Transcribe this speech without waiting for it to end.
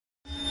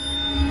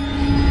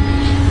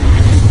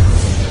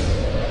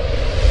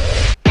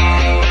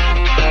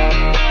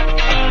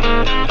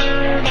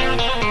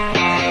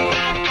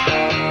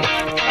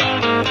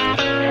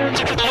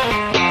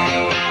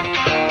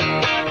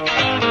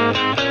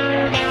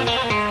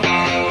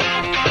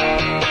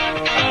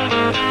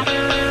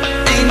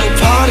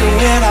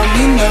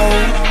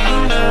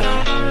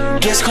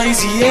Gets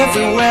crazy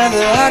everywhere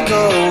that I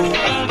go.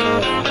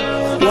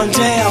 One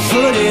day I'll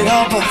put it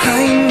all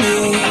behind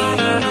me,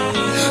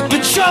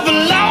 but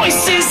trouble always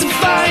seems to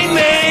find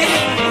me.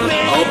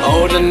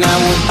 Oh,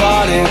 tonight we're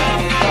partying.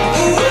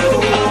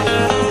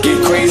 Get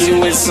crazy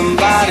with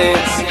somebody.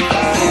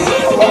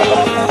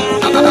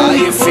 Are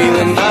you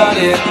feeling about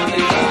it?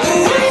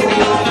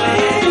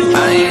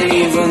 I ain't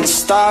even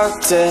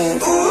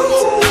started.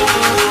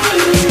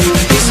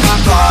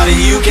 Party,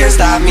 you can't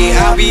stop me.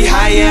 I'll be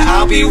high, yeah,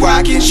 I'll be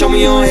rocking. Show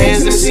me your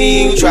hands to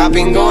see you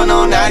dropping. Going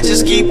all night,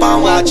 just keep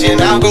on watching.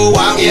 I'll go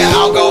out, yeah,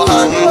 I'll go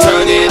hunting.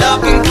 Turn it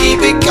up and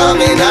keep it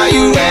coming. Are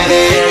you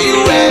ready? Are you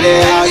ready?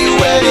 Are you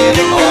ready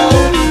to go?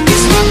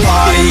 It's my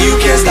party, you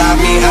can't stop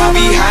me. I'll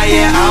be high,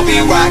 yeah, I'll be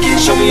rocking.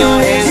 Show me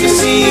your hands to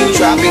see you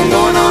dropping.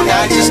 Going all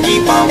night, just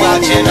keep on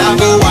watching. I'll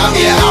go out,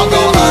 yeah, I'll go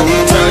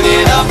hunting. Turn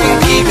it up and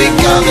keep it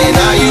coming.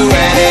 Are you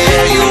ready?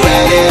 Are you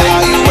ready?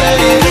 Are you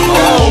ready to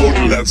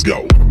go? Let's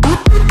go.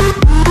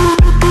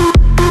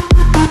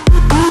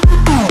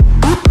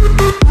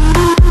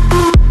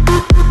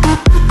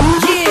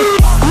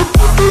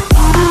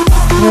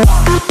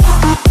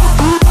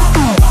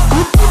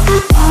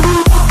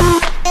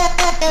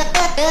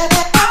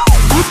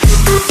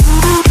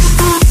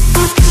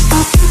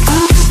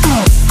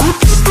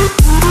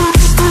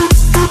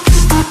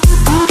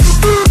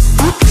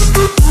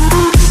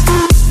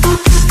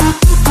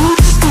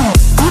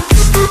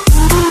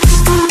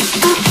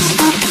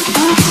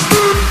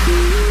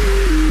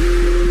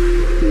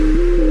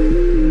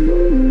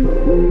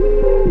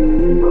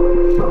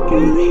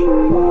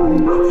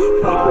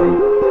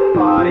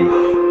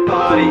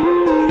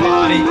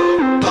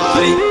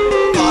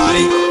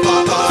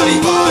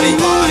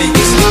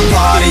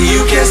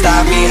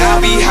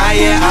 I'll be high,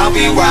 yeah, I'll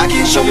be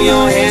rocking. Show me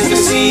your hands to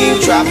see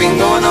you dropping.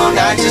 Going all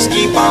night, just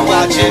keep on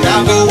watching.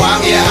 I'll go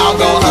out, yeah, I'll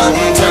go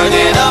hunting. Turn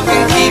it up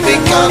and keep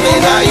it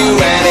coming. Are you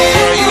ready?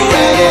 Are you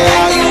ready?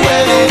 Are you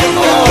ready to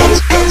go?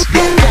 Let's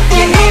go.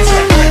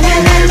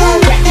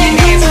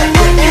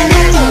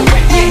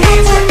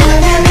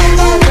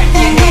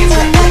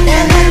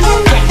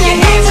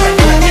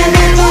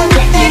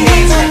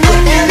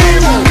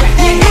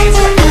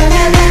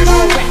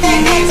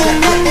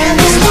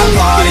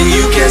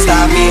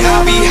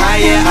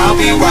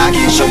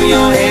 Show me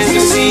your hands to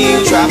see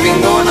you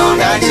dropping. Going all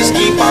night, just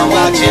keep on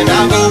watching.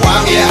 I'll go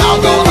out, yeah,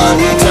 I'll go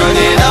hunting. Turn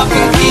it up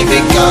and keep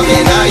it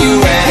coming. Are you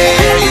ready?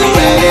 Are you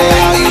ready?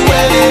 Are you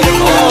ready to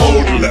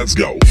go? Let's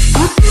go.